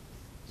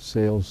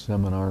sales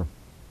seminar,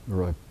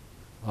 or a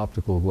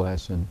optical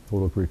glass and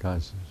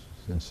photoreconnaissance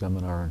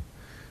seminar, and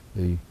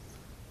the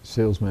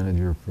sales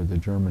manager for the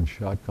German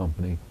shot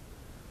company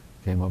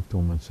came up to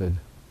him and said,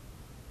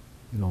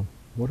 you know,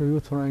 what are you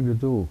trying to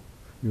do?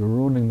 You're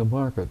ruining the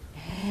market.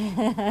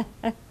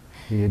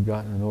 He had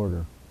gotten an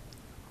order.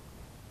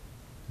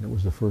 And it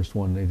was the first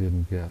one they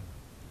didn't get.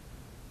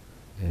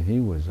 And he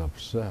was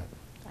upset.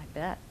 I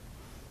bet.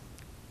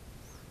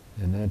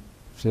 And that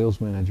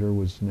sales manager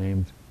was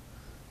named,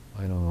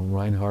 I don't know,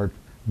 Reinhard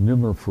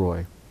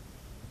Nimmerfreu.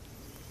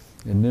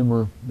 And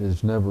Nimmer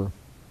is never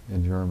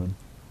in German.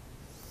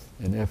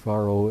 And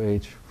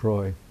F-R-O-H,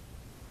 Freu,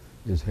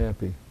 is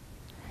happy.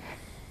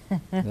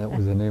 That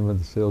was the name of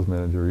the sales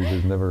manager. He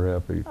was never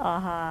happy.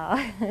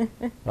 Uh-huh.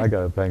 I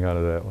got a bang out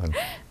of that one.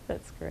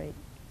 That's great.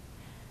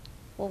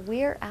 Well,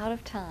 we're out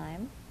of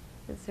time.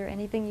 Is there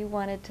anything you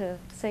wanted to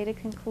say to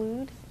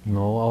conclude?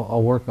 No,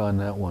 I'll work on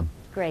that one.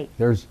 Great.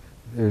 There's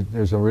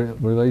a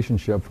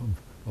relationship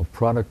of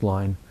product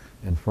line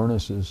and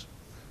furnaces,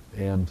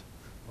 and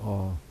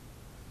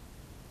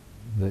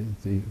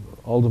the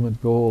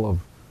ultimate goal of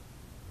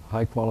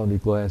high quality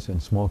glass in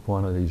small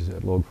quantities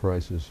at low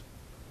prices.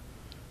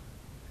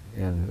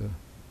 And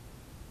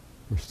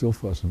we're still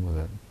fussing with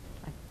that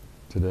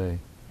today.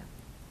 Yeah.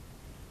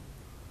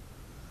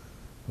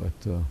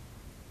 But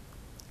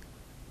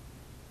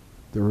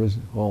there is,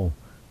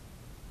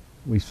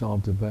 we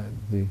solved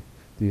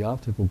the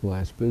optical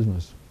glass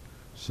business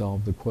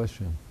solved the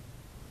question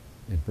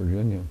in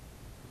Virginia.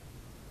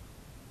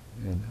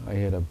 And I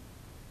had a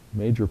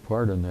major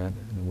part in that,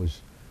 and it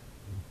was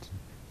to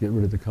get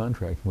rid of the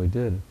contract, and we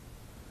did.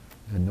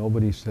 And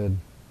nobody said,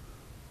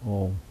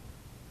 oh,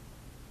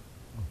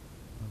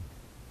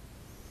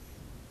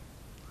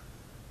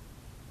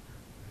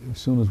 as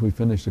soon as we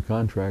finished the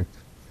contract,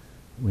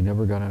 we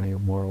never got any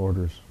more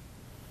orders.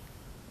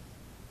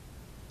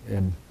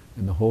 And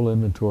the whole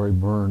inventory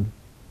burned,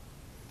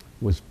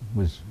 was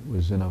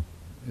in a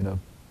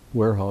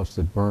warehouse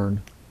that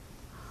burned.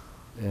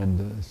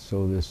 And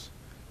so this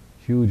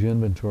huge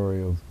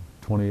inventory of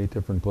 28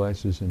 different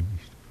glasses in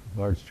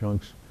large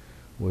chunks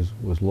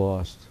was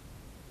lost.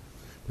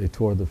 They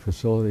tore the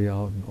facility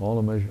out, and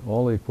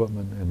all the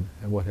equipment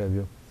and what have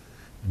you,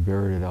 and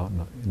buried it out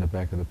in the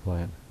back of the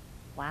plant.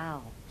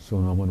 Wow. So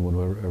no one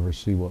would ever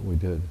see what we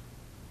did.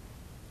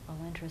 Oh,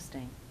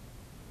 interesting.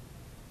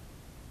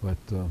 But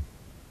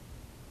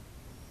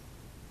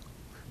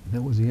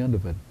that was the end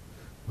of it.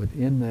 But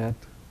in that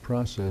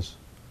process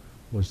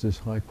was this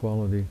high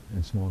quality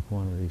in small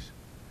quantities,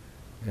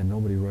 and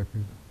nobody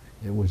recorded.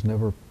 It was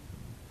never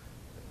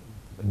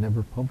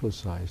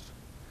publicized.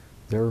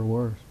 There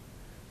were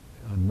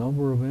a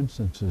number of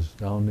instances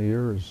down the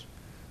years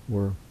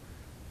where,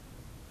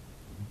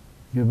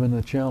 given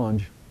a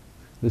challenge,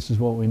 this is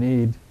what we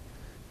need,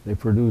 they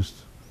produced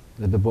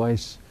a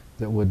device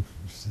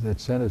that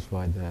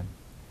satisfied that.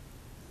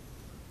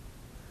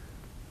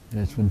 And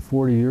it's been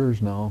 40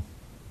 years now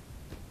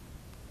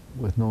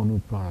with no new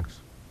products.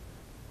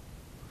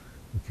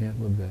 We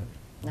can't live that.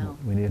 No.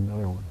 We need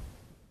another one.